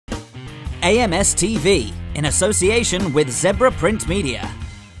AMS TV in association with Zebra Print Media.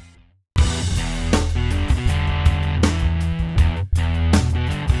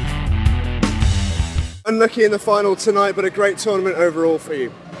 Unlucky in the final tonight, but a great tournament overall for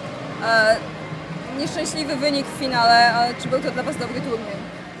you. Nieszczęśliwy wynik w finale, ale czy był to dla Was dobry turniej?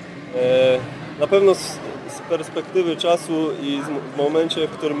 Na pewno z perspektywy czasu i w momencie,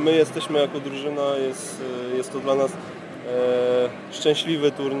 w którym my jesteśmy jako drużyna, jest to dla nas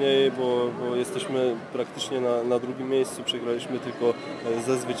szczęśliwy turniej, bo jesteśmy praktycznie na drugim miejscu, przegraliśmy tylko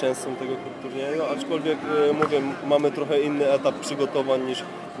ze zwycięzcą tego turnieju, aczkolwiek mówię, mamy trochę inny etap przygotowań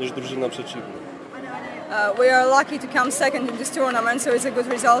niż drużyna przeciwna. We are lucky to come second in this tournament, so it's a good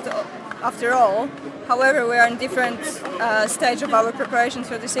result after all. However, we are in different stage of our preparations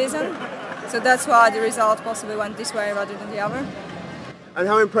for the season, so that's why the result possibly went this way rather than the other. And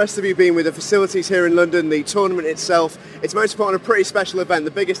how impressed have you been with the facilities here in London, the tournament itself? It's most part of a pretty special event,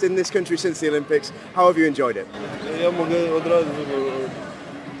 the biggest in this country since the Olympics. How have you enjoyed it? Ja mogę od razu,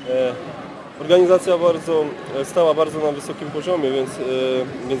 organizacja stała bardzo na wysokim poziomie,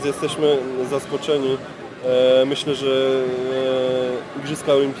 więc jesteśmy zaskoczeni. Myślę, że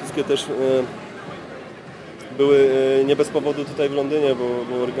Igrzyska Olimpijskie też były nie bez powodu tutaj w Londynie,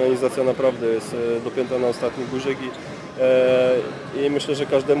 bo organizacja naprawdę jest dopięta na ostatni guzik i myślę, że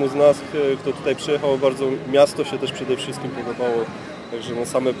każdemu z nas, kto tutaj przyjechał, bardzo miasto się też przede wszystkim podobało, także no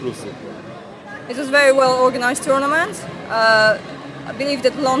same plusy. It was a very well organized tournament. I believe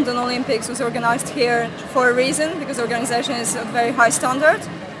that London Olympics was organized here for a reason, because organization is a very high standard.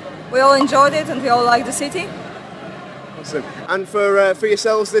 We all enjoyed it and we all like the city. Awesome. And for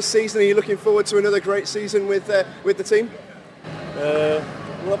yourselves this season, are you looking forward to another great season with the team?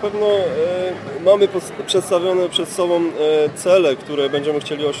 Na pewno mamy przedstawione przed sobą cele, które będziemy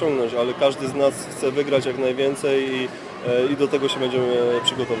chcieli osiągnąć, ale każdy z nas chce wygrać jak najwięcej i do tego się będziemy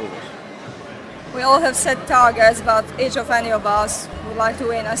przygotowywać. We all have set targets, but each of any of us would like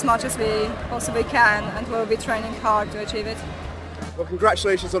to win as much as we possibly can, and we'll be training hard to achieve it. Well,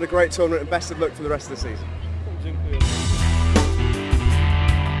 congratulations on a great tournament and best of luck for the rest of the season.